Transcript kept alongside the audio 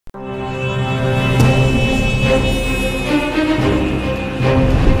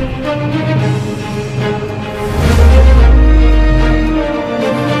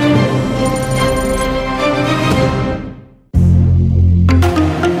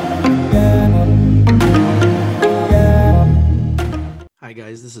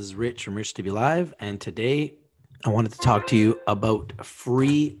Rich from RICHTVLIVE, and today I wanted to talk to you about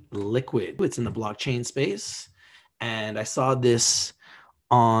Freeliquid. It's in the blockchain space, and I saw this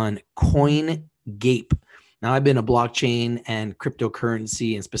on CoinGape. Now, I've been a blockchain and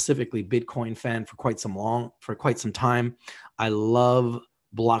cryptocurrency and specifically Bitcoin fan for quite some time. I love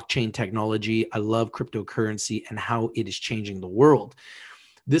blockchain technology. I love cryptocurrency and how it is changing the world.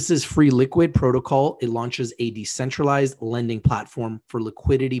 This is Freeliquid Protocol. It launches a decentralized lending platform for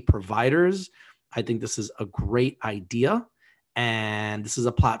liquidity providers. I think this is a great idea. And this is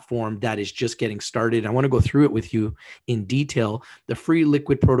a platform that is just getting started. I want to go through it with you in detail. The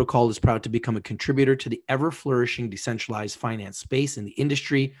Freeliquid Protocol is proud to become a contributor to the ever-flourishing decentralized finance space in the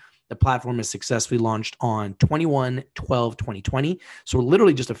industry. The platform is successfully launched on 21/12/2020, so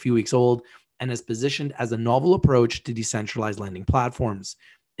literally just a few weeks old, and is positioned as a novel approach to decentralized lending platforms.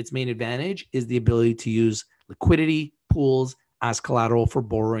 Its main advantage is the ability to use liquidity pools as collateral for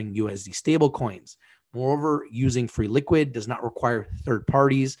borrowing USD stablecoins. Moreover, using Freeliquid does not require third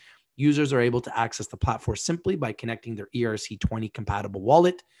parties. Users are able to access the platform simply by connecting their ERC20 compatible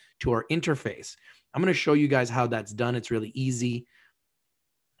wallet to our interface. I'm going to show you guys how that's done. It's really easy.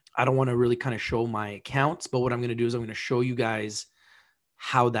 I don't want to really kind of show my accounts, but what I'm going to do is I'm going to show you guys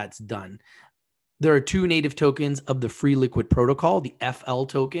how that's done. There are two native tokens of the Freeliquid protocol, the FL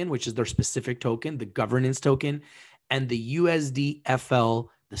token, which is their specific token, the governance token, and the USDFL,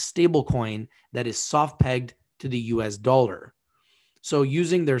 the stablecoin that is soft pegged to the US dollar. So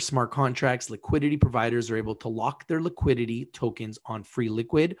using their smart contracts, liquidity providers are able to lock their liquidity tokens on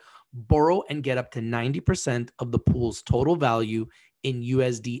Freeliquid, borrow and get up to 90% of the pool's total value in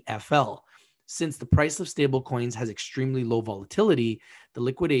USDFL. Since the price of stablecoins has extremely low volatility, the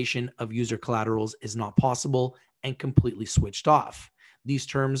liquidation of user collaterals is not possible and completely switched off. These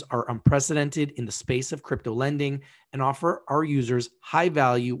terms are unprecedented in the space of crypto lending and offer our users high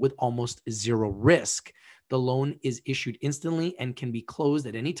value with almost zero risk. The loan is issued instantly and can be closed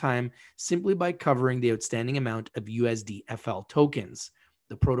at any time simply by covering the outstanding amount of USDFL tokens.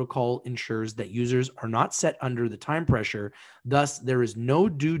 The protocol ensures that users are not set under the time pressure. Thus, there is no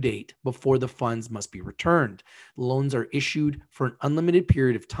due date before the funds must be returned. Loans are issued for an unlimited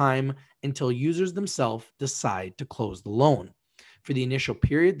period of time until users themselves decide to close the loan. For the initial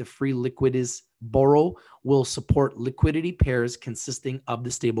period, the Freeliquid Borrow will support liquidity pairs consisting of the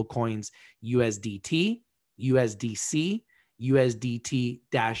stablecoins USDT, USDC, USDT-DAI,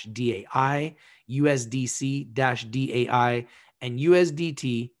 USDC-DAI, and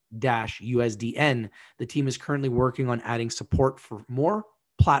USDT-USDN. The team is currently working on adding support for more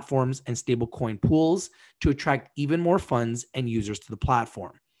platforms and stablecoin pools to attract even more funds and users to the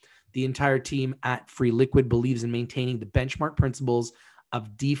platform. The entire team at Freeliquid believes in maintaining the benchmark principles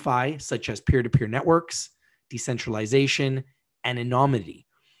of DeFi, such as peer-to-peer networks, decentralization, and anonymity,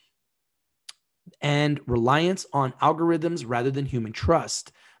 and reliance on algorithms rather than human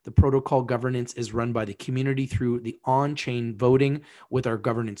trust. The protocol governance is run by the community through the on-chain voting with our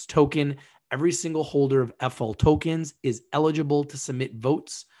governance token. Every single holder of FL tokens is eligible to submit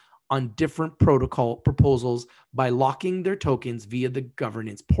votes on different protocol proposals by locking their tokens via the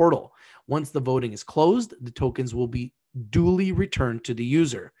governance portal. Once the voting is closed, the tokens will be duly returned to the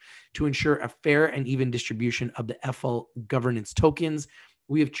user. To ensure a fair and even distribution of the FL governance tokens,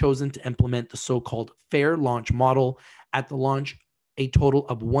 we have chosen to implement the so-called fair launch model. At the launch, a total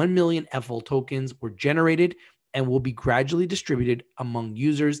of 1 million FL tokens were generated and will be gradually distributed among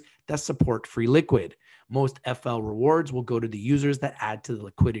users that support Freeliquid. Most FL rewards will go to the users that add to the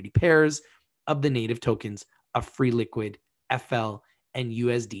liquidity pairs of the native tokens of Freeliquid, FL, and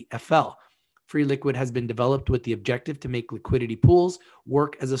USDFL. Freeliquid has been developed with the objective to make liquidity pools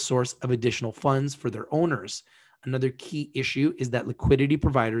work as a source of additional funds for their owners. Another key issue is that liquidity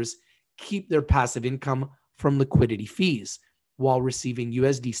providers keep their passive income from liquidity fees while receiving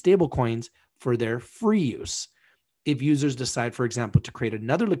USD stablecoins for their free use. If users decide, for example, to create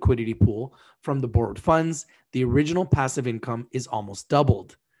another liquidity pool from the borrowed funds, the original passive income is almost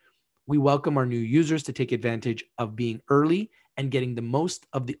doubled. We welcome our new users to take advantage of being early and getting the most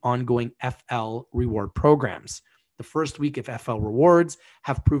of the ongoing FL reward programs. The first week of FL rewards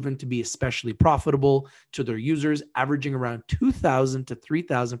have proven to be especially profitable to their users, averaging around 2,000 to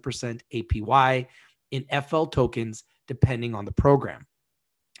 3,000% APY in FL tokens, depending on the program.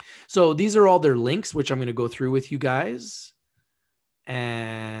 So these are all their links, which I'm going to go through with you guys.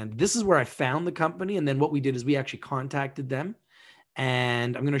 And this is where I found the company. And then what we did is we actually contacted them.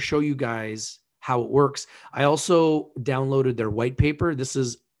 And I'm going to show you guys how it works. I also downloaded their white paper. This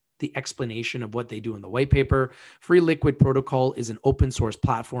is the explanation of what they do in the white paper. Freeliquid Protocol is an open source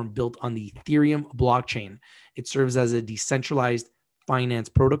platform built on the Ethereum blockchain. It serves as a decentralized finance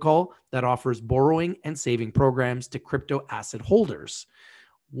protocol that offers borrowing and saving programs to crypto asset holders.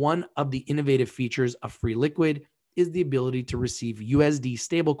 One of the innovative features of Freeliquid is the ability to receive USD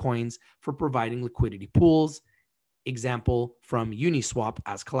stablecoins for providing liquidity pools, example from Uniswap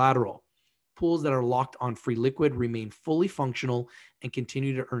as collateral. Pools that are locked on Freeliquid remain fully functional and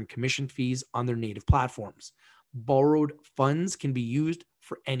continue to earn commission fees on their native platforms. Borrowed funds can be used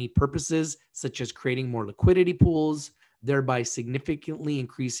for any purposes, such as creating more liquidity pools, thereby significantly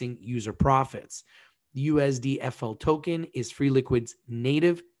increasing user profits. The USDFL token is Freeliquid's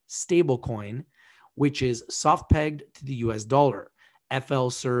native stablecoin, which is soft pegged to the US dollar. FL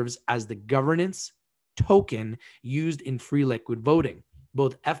serves as the governance token used in Freeliquid voting.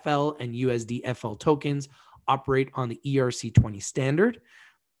 Both FL and USDFL tokens operate on the ERC20 standard.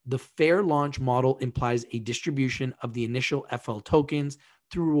 The fair launch model implies a distribution of the initial FL tokens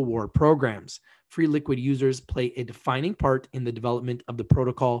through reward programs. Freeliquid users play a defining part in the development of the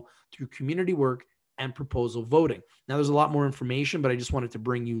protocol through community work and proposal voting. Now, there's a lot more information, but I just wanted to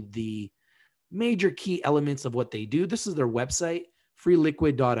bring you the major key elements of what they do. This is their website,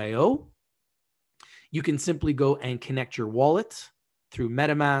 freeliquid.io. You can simply go and connect your wallet through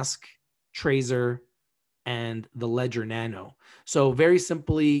MetaMask, Trezor, and the Ledger Nano. So very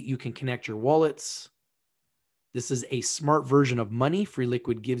simply, you can connect your wallets. This is a smart version of money.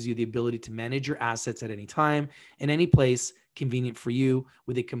 Freeliquid gives you the ability to manage your assets at any time, in any place, convenient for you,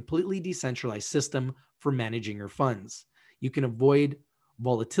 with a completely decentralized system for managing your funds. You can avoid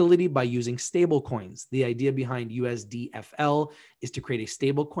volatility by using stablecoins. The idea behind USDFL is to create a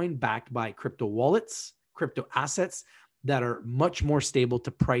stablecoin backed by crypto wallets, crypto assets that are much more stable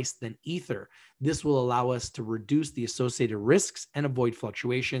to price than Ether. This will allow us to reduce the associated risks and avoid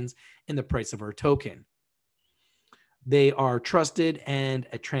fluctuations in the price of our token. They are trusted and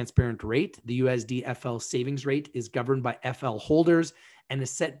a transparent rate. The USDFL savings rate is governed by FL holders and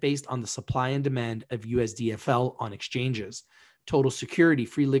is set based on the supply and demand of USDFL on exchanges. Total security.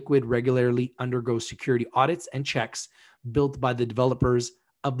 Freeliquid regularly undergoes security audits and checks built by the developers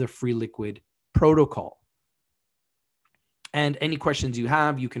of the Freeliquid Protocol. And any questions you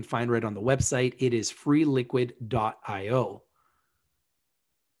have, you can find right on the website. It is freeliquid.io.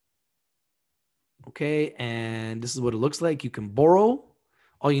 Okay, and this is what it looks like. You can borrow.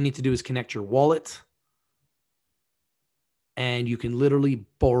 All you need to do is connect your wallet. And you can literally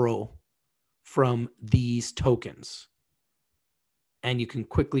borrow from these tokens. And you can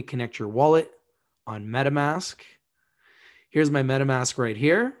quickly connect your wallet on MetaMask. Here's my MetaMask right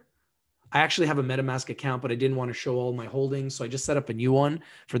here. I actually have a MetaMask account, but I didn't want to show all my holdings, so I just set up a new one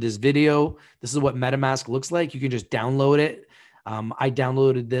for this video. This is what MetaMask looks like. You can just download it. I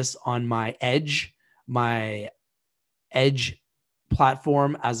downloaded this on my Edge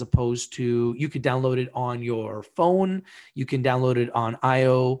platform, as opposed to, you could download it on your phone. You can download it on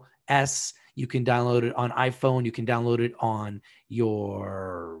iOS. You can download it on iPhone. You can download it on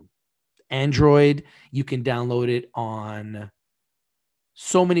your Android. You can download it on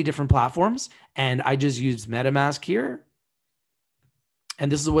so many different platforms. And I just used MetaMask here.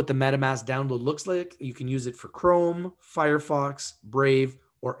 And this is what the MetaMask download looks like. You can use it for Chrome, Firefox, Brave,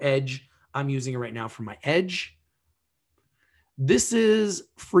 or Edge. I'm using it right now for my Edge. This is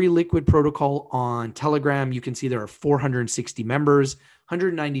Freeliquid Protocol on Telegram. You can see there are 460 members,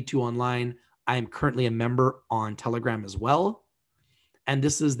 192 online. I am currently a member on Telegram as well. And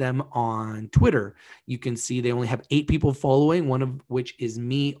this is them on Twitter. You can see they only have 8 people following, one of which is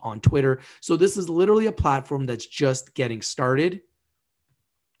me on Twitter. So this is literally a platform that's just getting started.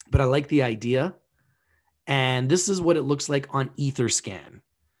 But I like the idea. And this is what it looks like on Etherscan.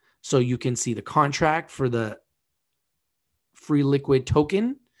 So you can see the contract for the Freeliquid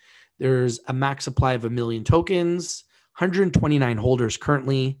token. There's a max supply of 1 million tokens, 129 holders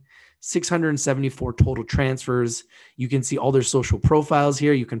currently, 674 total transfers. You can see all their social profiles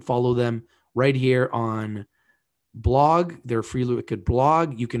here. You can follow them right here on blog, their Freeliquid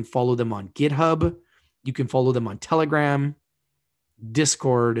blog. You can follow them on GitHub. You can follow them on Telegram,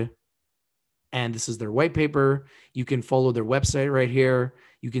 Discord, and this is their white paper. You can follow their website right here.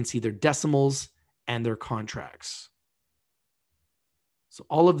 You can see their decimals and their contracts. So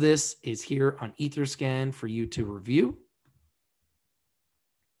all of this is here on Etherscan for you to review.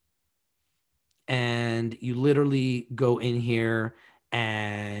 And you literally go in here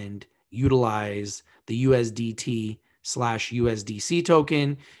and utilize the USDT / USDC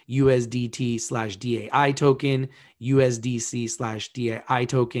token, USDT / DAI token, USDC / DAI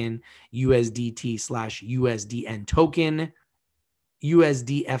token, USDT / USDN token,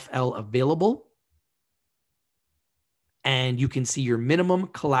 USDFL available. And you can see your minimum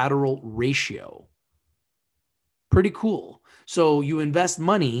collateral ratio. Pretty cool. So you invest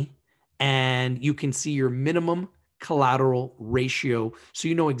money and you can see your minimum collateral ratio. So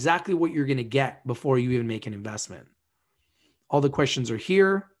you know exactly what you're going to get before you even make an investment. All the questions are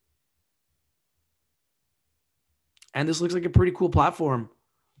here. And this looks like a pretty cool platform.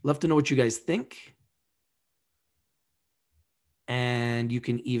 Love to know what you guys think. And you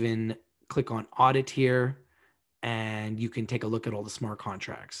can even click on audit here and you can take a look at all the smart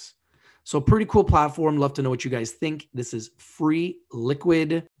contracts. So pretty cool platform. Love to know what you guys think. This is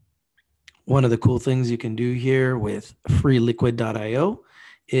Freeliquid. One of the cool things you can do here with freeliquid.io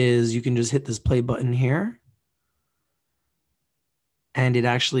is you can just hit this play button here. And it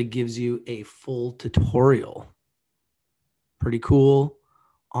actually gives you a full tutorial. Pretty cool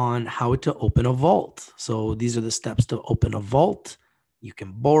on how to open a vault. So these are the steps to open a vault. You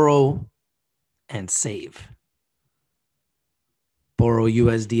can borrow and save. Borrow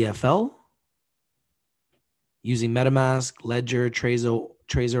USDFL using MetaMask, Ledger,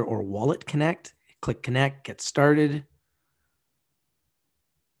 Trezor, or Wallet Connect. Click Connect, get started.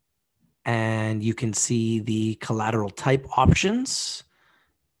 And you can see the collateral type options,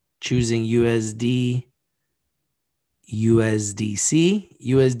 choosing USD, USDC,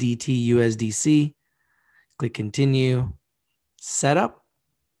 USDT, USDC. Click continue, setup,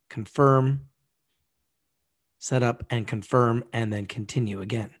 confirm, setup and confirm, and then continue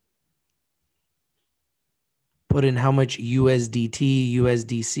again. Put in how much USDT,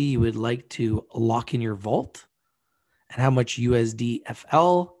 USDC you would like to lock in your vault and how much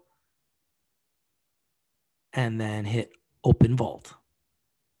USDFL, and then hit open vault.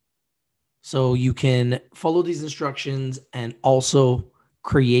 So you can follow these instructions and also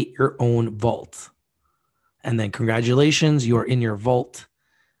create your own vault. And then congratulations, you are in your vault.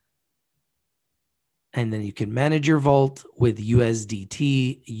 And then you can manage your vault with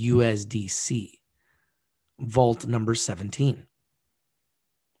USDT, USDC. Vault number 17.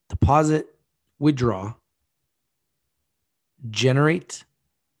 Deposit, withdraw, generate,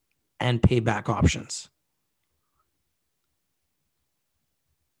 and payback options.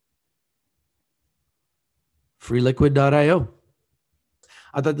 Freeliquid.io.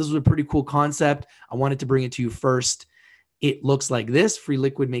 I thought this was a pretty cool concept. I wanted to bring it to you first. It looks like this.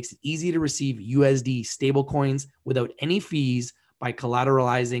 Freeliquid makes it easy to receive USD stablecoins without any fees by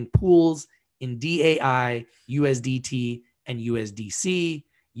collateralizing pools in DAI, USDT, and USDC,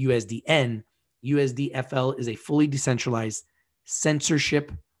 USDN. USDFL is a fully decentralized,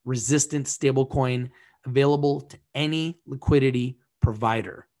 censorship-resistant stablecoin available to any liquidity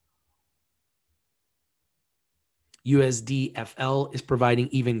provider. USDFL is providing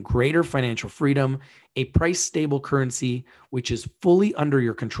even greater financial freedom, a price-stable currency which is fully under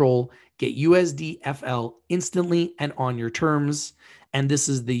your control. Get USDFL instantly and on your terms. And this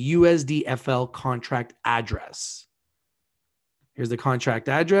is the USDFL contract address. Here's the contract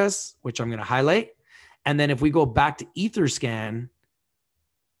address, which I'm going to highlight. And then if we go back to Etherscan,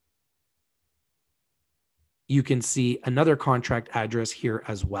 you can see another contract address here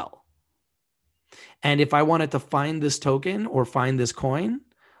as well. And if I wanted to find this token or find this coin,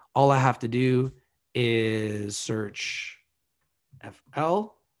 all I have to do is search FL.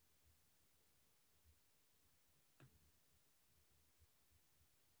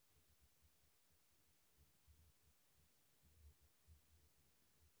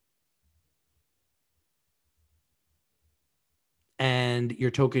 And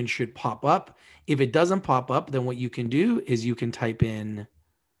your token should pop up. If it doesn't pop up, then what you can do is you can type in,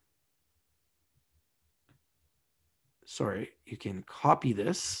 you can copy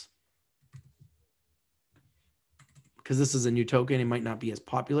this because this is a new token. It might not be as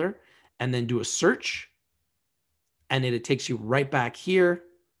popular, and then do a search. And then it takes you right back here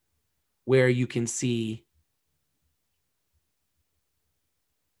where you can see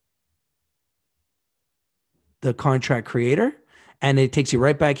the contract creator. And it takes you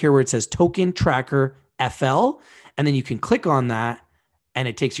right back here where it says token tracker FL. And then you can click on that and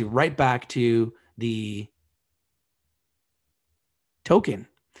it takes you right back to the token.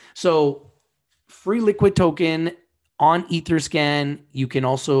 So Freeliquid token on Etherscan. You can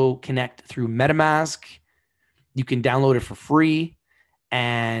also connect through MetaMask. You can download it for free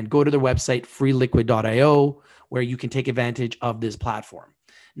and go to their website, freeliquid.io, where you can take advantage of this platform.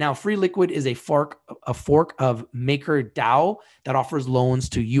 Now, Freeliquid is a fork of MakerDAO that offers loans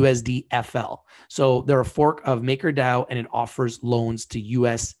to USDFL. So they're a fork of MakerDAO and it offers loans to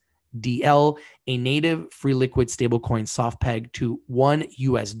USDL, a native Freeliquid stablecoin soft peg to $1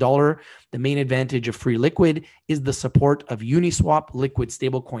 US. The main advantage of Freeliquid is the support of Uniswap liquid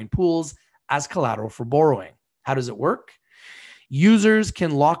stablecoin pools as collateral for borrowing. How does it work? Users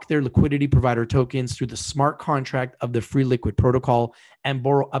can lock their liquidity provider tokens through the smart contract of the Freeliquid Protocol and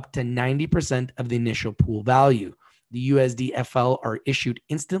borrow up to 90% of the initial pool value. The USDFL are issued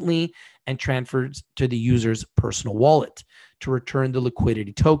instantly and transferred to the user's personal wallet. To return the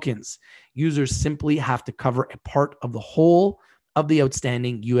liquidity tokens, users simply have to cover a part of the whole of the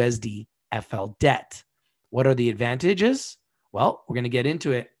outstanding USDFL debt. What are the advantages? Well, we're going to get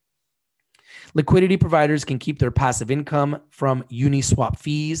into it. Liquidity providers can keep their passive income from Uniswap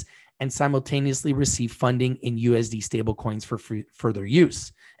fees and simultaneously receive funding in USD stablecoins for further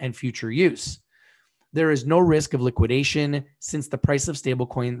use and future use. There is no risk of liquidation since the price of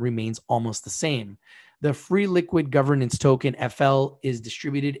stablecoin remains almost the same. The Freeliquid governance token FL is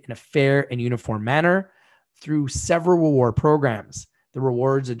distributed in a fair and uniform manner through several reward programs. The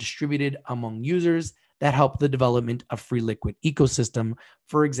rewards are distributed among users that help the development of Freeliquid ecosystem,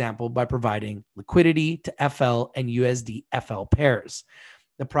 for example, by providing liquidity to FL and USDFL pairs.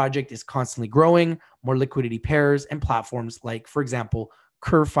 The project is constantly growing. More liquidity pairs and platforms like, for example,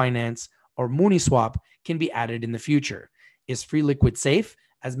 Curve Finance or Mooniswap can be added in the future. Is Freeliquid safe?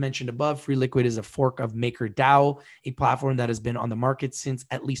 As mentioned above, Freeliquid is a fork of MakerDAO, a platform that has been on the market since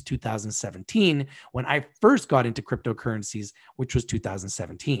at least 2017, when I first got into cryptocurrencies, which was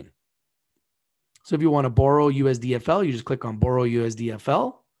 2017. So if you want to borrow USDFL, you just click on Borrow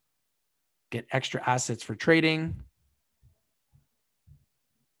USDFL, get extra assets for trading.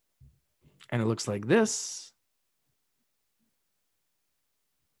 And it looks like this.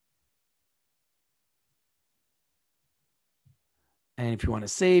 And if you want to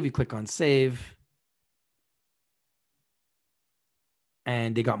save, you click on Save.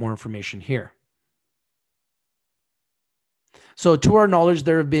 And they got more information here. So to our knowledge,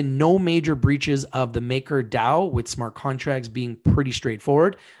 there have been no major breaches of the MakerDAO, with smart contracts being pretty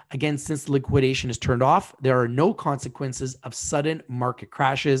straightforward. Again, since the liquidation is turned off, there are no consequences of sudden market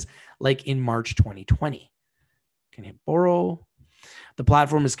crashes like in March 2020. Can hit borrow. The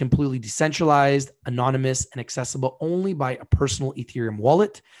platform is completely decentralized, anonymous, and accessible only by a personal Ethereum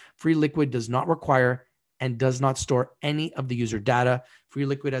wallet. Freeliquid does not require and does not store any of the user data.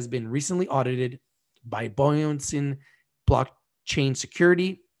 Freeliquid has been recently audited by Buoyancy Blockchain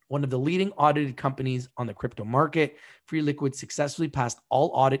Security, one of the leading audited companies on the crypto market. Freeliquid successfully passed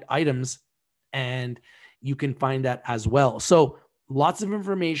all audit items, and you can find that as well. So lots of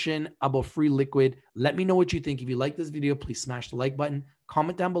information about Freeliquid. Let me know what you think. If you like this video, please smash the like button,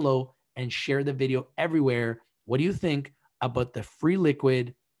 comment down below, and share the video everywhere. What do you think about the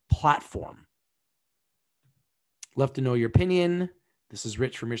Freeliquid platform? Love to know your opinion. This is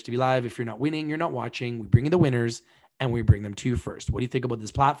Rich from RICHTVLIVE. If you're not winning, you're not watching. We bring in the winners and we bring them to you first. What do you think about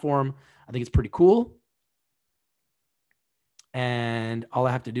this platform? I think it's pretty cool. And all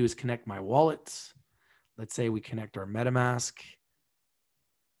I have to do is connect my wallets. Let's say we connect our MetaMask.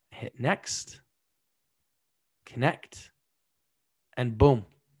 Hit next, connect, and boom,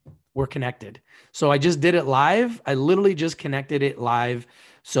 we're connected. So I just did it live. I literally just connected it live.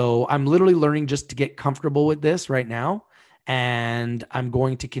 So I'm literally learning just to get comfortable with this right now. And I'm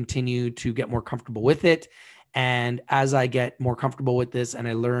going to continue to get more comfortable with it. And as I get more comfortable with this and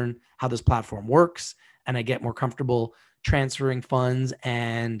I learn how this platform works and I get more comfortable transferring funds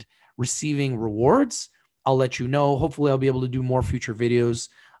and receiving rewards, I'll let you know. Hopefully I'll be able to do more future videos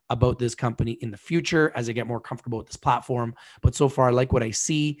about this company in the future as I get more comfortable with this platform. But so far, I like what I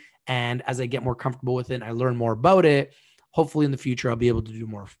see. And as I get more comfortable with it and I learn more about it, hopefully in the future, I'll be able to do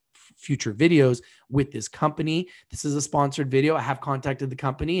more future videos with this company. This is a sponsored video. I have contacted the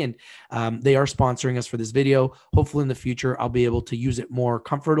company and they are sponsoring us for this video. Hopefully in the future, I'll be able to use it more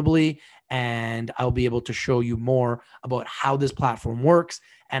comfortably and I'll be able to show you more about how this platform works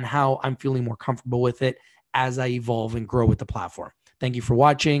and how I'm feeling more comfortable with it as I evolve and grow with the platform. Thank you for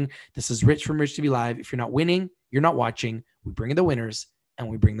watching. This is Rich from RICHTVLIVE. If you're not winning, you're not watching. We bring in the winners and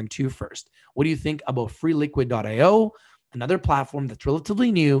we bring them to you first. What do you think about Freeliquid.io? Another platform that's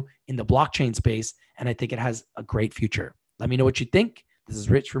relatively new in the blockchain space, and I think it has a great future. Let me know what you think. This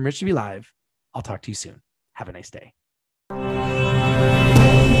is Rich from RICHTVLIVE. I'll talk to you soon. Have a nice day.